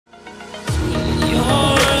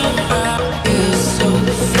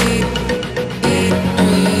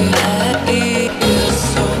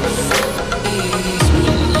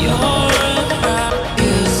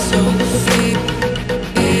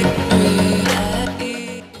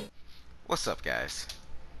What's up, guys?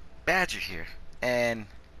 Badger here, and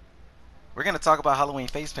we're gonna talk about Halloween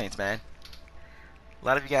face paints, man. A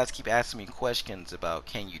lot of you guys keep asking me questions about,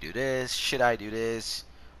 can you do this? Should I do this?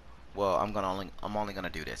 Well, I'm only gonna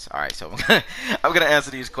do this. All right, so I'm gonna answer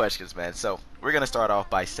these questions, man. So we're gonna start off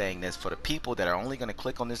by saying this for the people that are only gonna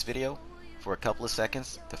click on this video for a couple of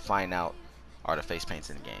seconds to find out, are the face paints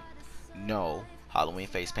in the game? No, Halloween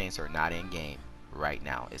face paints are not in game right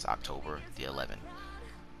now. It's October the 11th.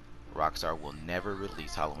 Rockstar will never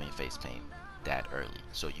release Halloween face paint that early.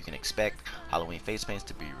 So you can expect Halloween face paints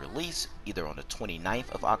to be released either on the 29th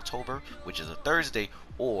of October, which is a Thursday,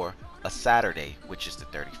 or a Saturday, which is the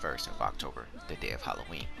 31st of October, the day of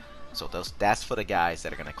Halloween. So that's for the guys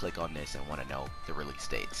that are going to click on this and want to know the release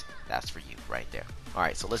dates. That's for you right there.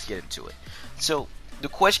 Alright, so let's get into it. So the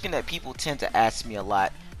question that people tend to ask me a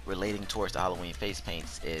lot relating towards the Halloween face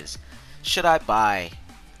paints is, should I buy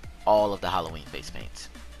all of the Halloween face paints?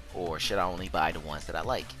 Or should I only buy the ones that I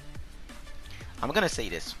like? I'm gonna say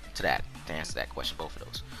this to answer that question, both of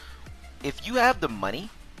those. If you have the money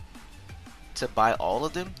to buy all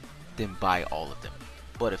of them, then buy all of them.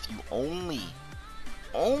 But if you only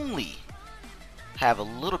have a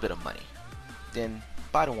little bit of money, then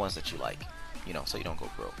buy the ones that you like, so you don't go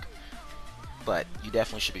broke. But you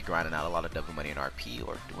definitely should be grinding out a lot of double money in RP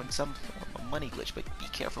or doing some form of money glitch. But be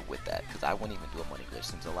careful with that, because I wouldn't even do a money glitch,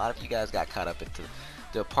 since a lot of you guys got caught up into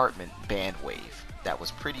the apartment band wave. That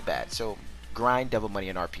was pretty bad. So grind double money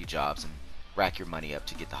in RP jobs and rack your money up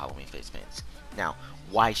to get the Halloween face paints. Now,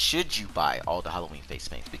 why should you buy all the Halloween face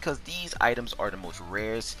paints? Because these items are the most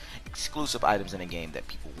rarest, exclusive items in the game that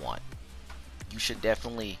people want. You should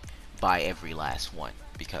definitely buy every last one,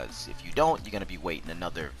 because if you don't, you're going to be waiting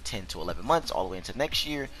another 10 to 11 months all the way into next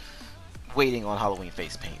year waiting on Halloween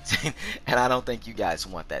face paints. And I don't think you guys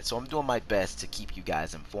want that. So I'm doing my best to keep you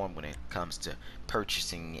guys informed when it comes to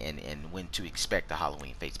purchasing and when to expect the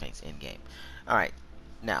Halloween face paints in game. Alright,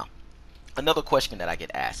 now another question that I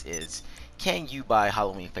get asked is, can you buy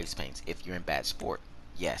Halloween face paints if you're in bad sport?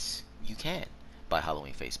 Yes, you can buy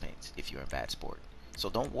Halloween face paints if you're in bad sport. So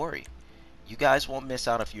don't worry. You guys won't miss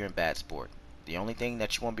out if you're in bad sport. The only thing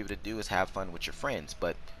that you won't be able to do is have fun with your friends.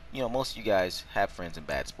 But, most of you guys have friends in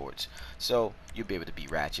bad sports. So you'll be able to be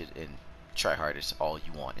ratchet and try hardest all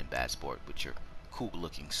you want in bad sport with your cool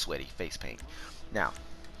looking sweaty face paint. Now,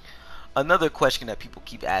 another question that people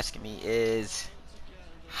keep asking me is,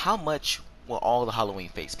 how much will all the Halloween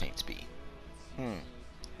face paints be?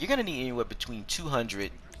 You're going to need anywhere between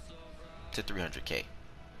 200 to 300k.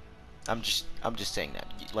 I'm just saying that.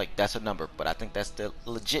 Like, that's a number, but I think that's the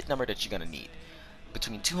legit number that you're gonna need.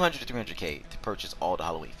 Between 200 to 300k to purchase all the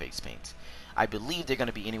Halloween face paints. I believe they're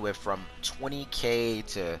gonna be anywhere from 20k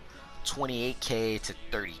to 28k to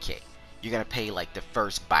 30k. You're gonna pay like the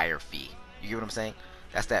first buyer fee. You get what I'm saying?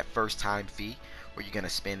 That's that first time fee where you're gonna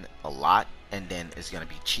spend a lot, and then it's gonna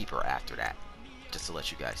be cheaper after that. Just to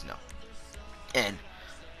let you guys know. And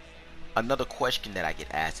another question that I get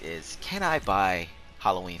asked is, can I buy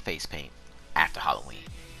Halloween face paint after Halloween?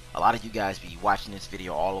 A lot of you guys be watching this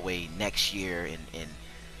video all the way next year in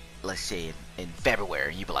let's say in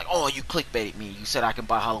February, and you be like, oh, you clickbaited me, you said I can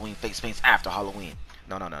buy Halloween face paints after Halloween.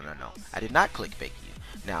 No, I did not clickbait you.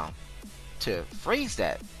 Now, to phrase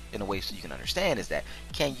that in a way so you can understand is that,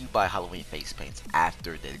 can you buy Halloween face paints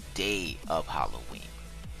after the day of Halloween?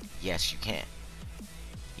 Yes, you can.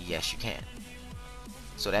 Yes, you can.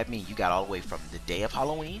 So that means you got all the way from the day of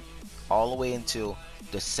Halloween all the way until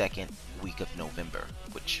the second week of November,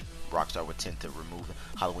 which Rockstar would tend to remove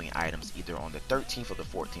Halloween items either on the 13th or the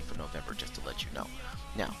 14th of November, just to let you know.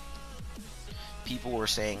 Now, people were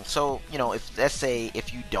saying, so, if, let's say,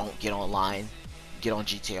 if you don't get online, get on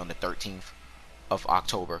GTA on the 13th of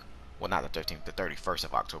October, well, not the 13th, the 31st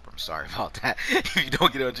of October, I'm sorry about that. If you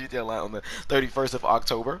don't get on GTA online on the 31st of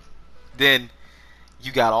October, then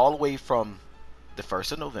you got all the way from the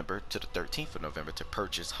 1st of November to the 13th of November to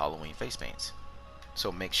purchase Halloween face paints. So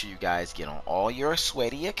make sure you guys get on all your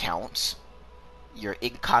sweaty accounts, your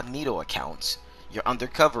incognito accounts, your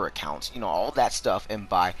undercover accounts, all that stuff, and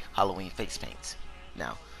buy Halloween face paints.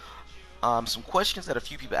 Now, some questions that a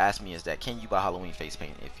few people ask me is that, can you buy Halloween face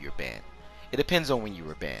paint if you're banned? It depends on when you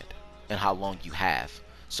were banned and how long you have.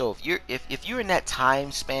 So if you're in that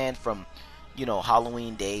time span from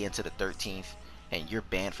Halloween day into the 13th, and you're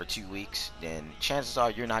banned for 2 weeks, then chances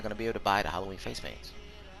are you're not going to be able to buy the Halloween face paints.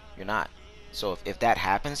 You're not. So if that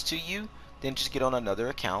happens to you, then just get on another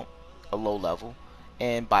account, a low level,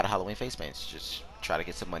 and buy the Halloween face paints. Just try to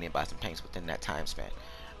get some money and buy some paints within that time span.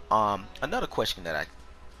 Another question that I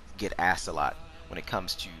get asked a lot when it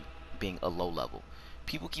comes to being a low level.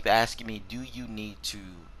 People keep asking me, do you need to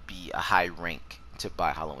be a high rank to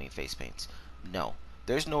buy Halloween face paints. No,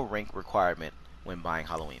 there's no rank requirement when buying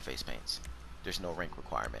Halloween face paints. There's no rank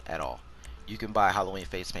requirement at all. You can buy Halloween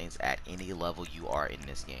face paints at any level you are in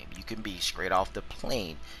this game. You can be straight off the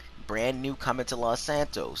plane, brand new, coming to Los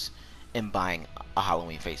Santos, and buying a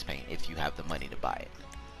Halloween face paint if you have the money to buy it.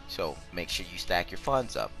 So make sure you stack your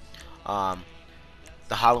funds up.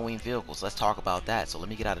 The Halloween vehicles, let's talk about that. So let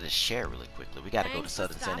me get out of this share really quickly. We got to go to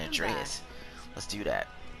Southern San Andreas. Let's do that.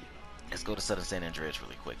 Let's go to Southern San Andreas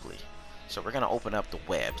really quickly. So we're going to open up the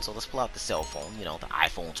web. So let's pull out the cell phone, you know, the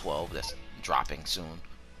iPhone 12 that's dropping soon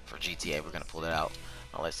for GTA. We're going to pull it out.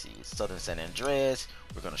 Now let's see, Southern San Andreas.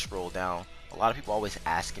 We're going to scroll down. A lot of people always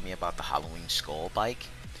asking me about the Halloween skull bike.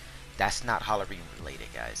 That's not Halloween related,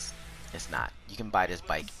 guys. It's not. You can buy this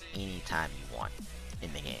bike anytime you want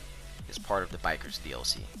in the game. It's part of the Bikers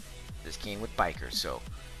DLC. This came with Bikers, so,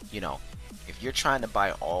 you know, if you're trying to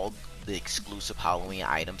buy all the exclusive Halloween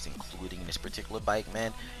items, including this particular bike,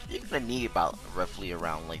 man, you're gonna need about roughly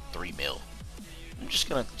around like 3 mil. I'm just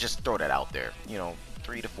gonna throw that out there, you know,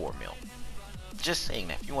 3 to 4 mil. Just saying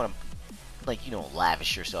that if you want to, like, you know,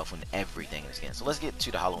 lavish yourself on everything in this game. So let's get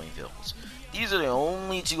to the Halloween vehicles. These are the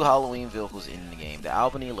only 2 Halloween vehicles in the game: the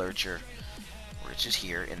Albany Lurcher, which is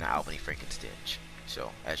here, and the Albany Frankenstein. So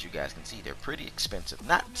as you guys can see, they're pretty expensive.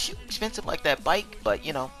 Not too expensive like that bike, but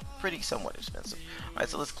you know, pretty somewhat expensive. Alright,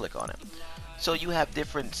 so let's click on it. So you have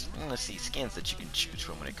different, let's see, skins that you can choose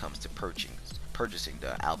from when it comes to purchasing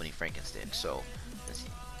the Albany Frankenstein. So let's see,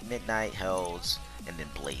 Midnight, Hells, and then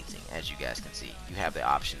Blazing. As you guys can see, you have the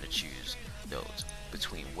option to choose those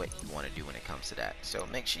between what you want to do when it comes to that. So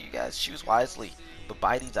make sure you guys choose wisely, but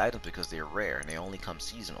buy these items because they're rare and they only come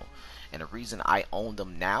seasonal. And the reason I own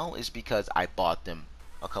them now is because I bought them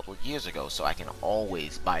a couple of years ago, so I can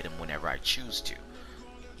always buy them whenever I choose to.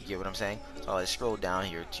 You get what I'm saying? So let's scroll down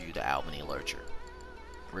here to the Albany Lurcher.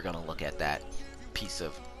 We're gonna look at that piece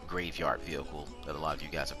of graveyard vehicle that a lot of you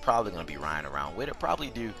guys are probably gonna be riding around with. Or probably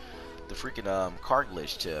do the freaking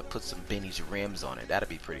cartilage to put some Benny's rims on it. That'd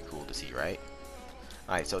be pretty cool to see, right?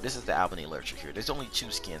 Alright, so this is the Albany Lurcher here. There's only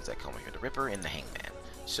 2 skins that come here, the Ripper and the Hangman.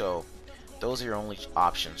 So those are your only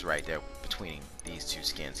options right there between these 2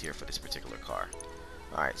 skins here for this particular car.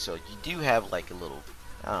 Alright, so you do have like a little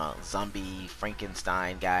zombie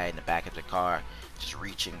Frankenstein guy in the back of the car just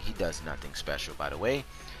reaching. He does nothing special, by the way.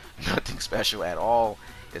 Nothing special at all.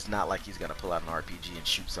 It's not like he's gonna pull out an RPG and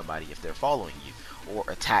shoot somebody if they're following you, or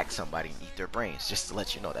attack somebody and eat their brains. Just to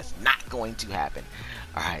let you know, that's not going to happen.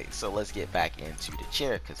 Alright, so let's get back into the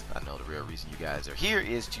chair, because I know the real reason you guys are here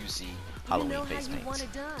is to see Halloween face paints.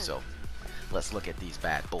 So let's look at these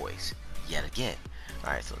bad boys yet again.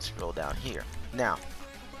 Alright, so let's scroll down here. Now,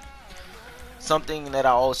 something that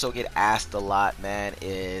I also get asked a lot, man,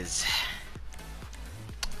 is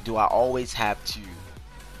do I always have to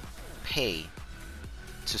pay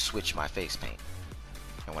to switch my face paint?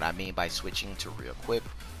 And what I mean by switching to re-equip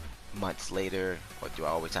months later, or do I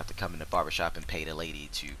always have to come in the barbershop and pay the lady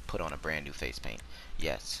to put on a brand new face paint?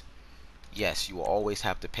 Yes. Yes, you will always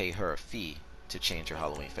have to pay her a fee to change your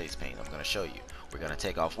Halloween face paint. I'm going to show you. We're going to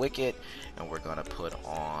take off Wicked and we're going to put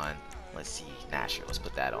on, let's see, Nasher. Let's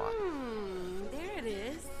put that on. There it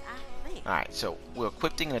is, I think. Alright, so we're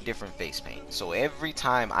equipping a different face paint. So every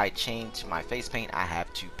time I change my face paint, I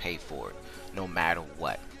have to pay for it. No matter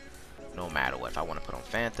what. No matter what. If I want to put on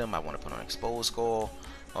Phantom, I want to put on Exposed Skull,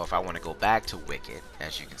 or if I want to go back to Wicked,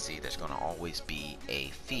 as you can see, there's going to always be a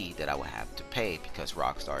fee that I will have to pay because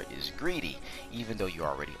Rockstar is greedy, even though you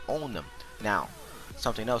already own them. Now,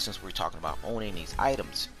 something else, since we're talking about owning these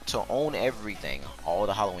items, to own everything, all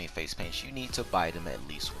the Halloween face paints, you need to buy them at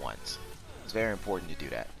least once. It's very important to do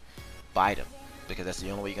that. Buy them, because that's the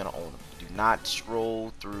only way you're going to own them. Do not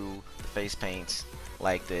scroll through the face paints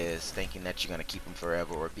like this thinking that you're going to keep them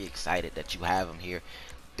forever, or be excited that you have them here.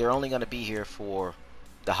 They're only going to be here for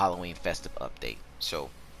the Halloween festive update. So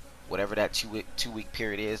whatever that two week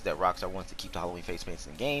period is that Rockstar wants to keep the Halloween face paints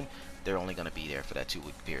in the game, they're only going to be there for that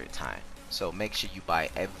 2-week period of time. So make sure you buy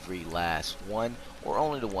every last one, or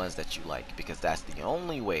only the ones that you like, because that's the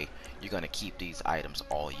only way you're going to keep these items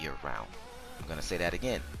all year round. I'm going to say that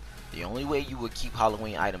again. The only way you would keep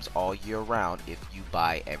Halloween items all year round if you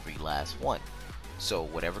buy every last one. So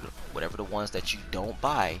whatever the ones that you don't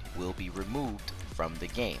buy will be removed from the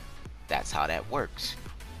game. That's how that works.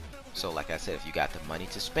 So like I said, if you got the money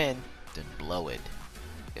to spend, then blow it.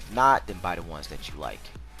 If not, then buy the ones that you like,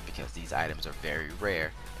 because these items are very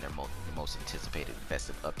rare and they're the most anticipated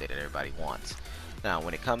festive update that everybody wants. Now,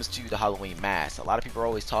 when it comes to the Halloween mask, a lot of people are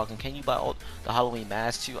always talking, can you buy all the Halloween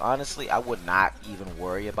mask too? Honestly, I would not even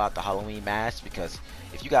worry about the Halloween mask, because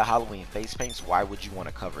if you got Halloween face paints, why would you want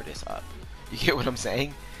to cover this up? You get what I'm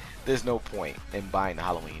saying? there's no point in buying the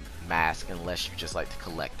Halloween mask unless you just like to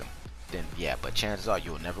collect them. Then yeah, but chances are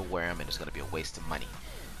you'll never wear them, and it's gonna be a waste of money.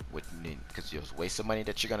 Because it's a waste of money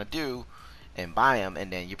that you're gonna do and buy them,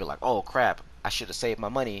 and then you'll be like, oh crap, I should have saved my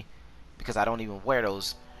money because I don't even wear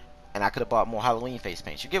those, and I could have bought more Halloween face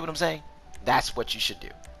paints. You get what I'm saying? That's what you should do.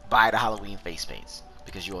 Buy the Halloween face paints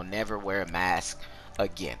because you'll never wear a mask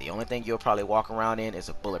again. The only thing you'll probably walk around in is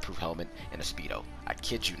a bulletproof helmet and a Speedo. I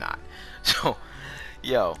kid you not. So,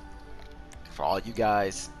 yo, for all you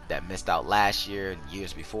guys that missed out last year and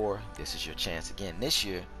years before, this is your chance again this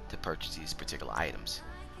year to purchase these particular items.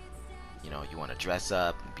 You know, you want to dress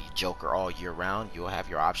up and be Joker all year round, you'll have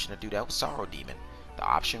your option to do that with Sorrow Demon. The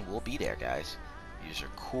option will be there, guys. These are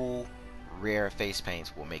cool, rare face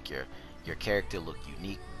paints. Will make your character look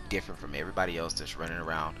unique, different from everybody else that's running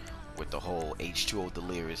around with the whole H2O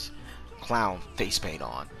Delirious clown face paint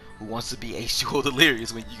on. Who wants to be H2O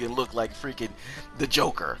Delirious when you can look like freaking the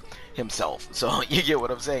Joker himself? So you get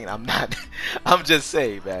what I'm saying? I'm just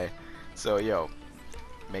saying, man. So yo,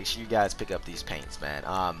 make sure you guys pick up these paints, man.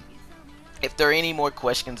 If there are any more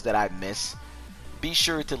questions that I miss, be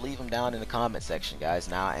sure to leave them down in the comment section, guys,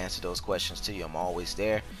 and I'll answer those questions to you. I'm always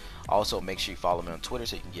there. Also, make sure you follow me on Twitter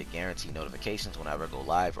so you can get guaranteed notifications whenever I go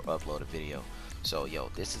live or upload a video. So, yo,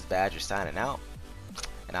 this is Badger signing out,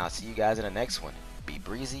 and I'll see you guys in the next one. Be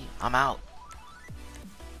breezy. I'm out.